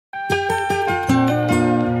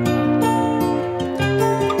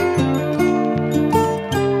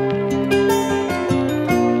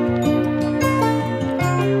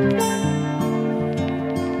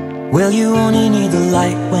Will you only need the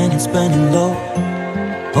light when it's burning low?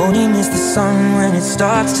 Only miss the sun when it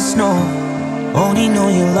starts to snow? Only know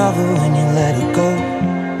you love her when you let her go?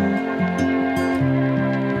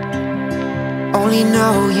 Only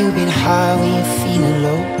know you've been high when you're feeling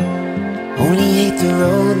low. Only hate the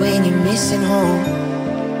road when you're missing home.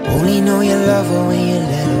 Only know you love her when you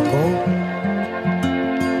let her go.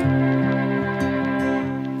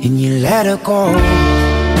 And you let her go.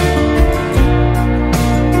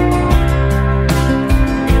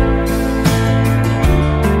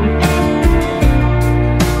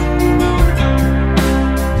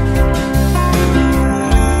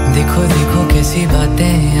 देखो देखो कैसी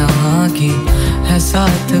बातें यहाँ की है,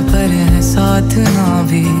 साथ पर है साथ ना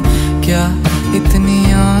भी, क्या इतनी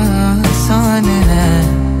आसान है।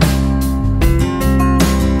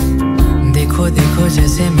 देखो देखो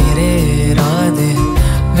जैसे मेरे इरादे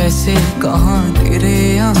वैसे कहाँ तेरे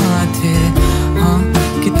यहाँ थे। हाँ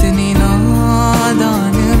कितनी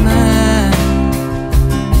नादान मैं,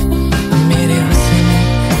 मेरे हुस्न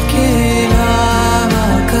के अलावा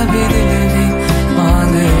कभी दिल भी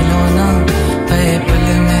मांग लो ना, पे पल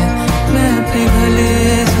में मैं पिघल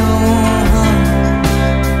जाऊँ।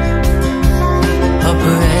 अब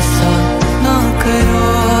ऐसा ना करो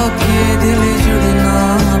कि दिल जुड़ ना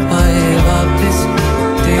पाए वापस,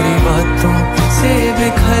 तेरी बातों से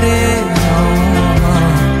बिखरे जाऊँ।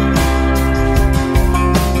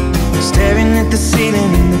 Staring at the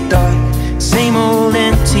ceiling in the dark, same old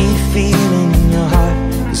empty feeling in your heart.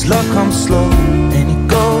 Cause love comes slow and it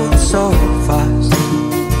goes so fast.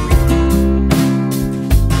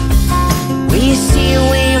 When you see it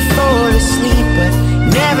when you fall asleep, but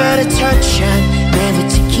never to touch and never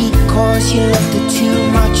to keep, cause you loved her too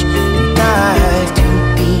much.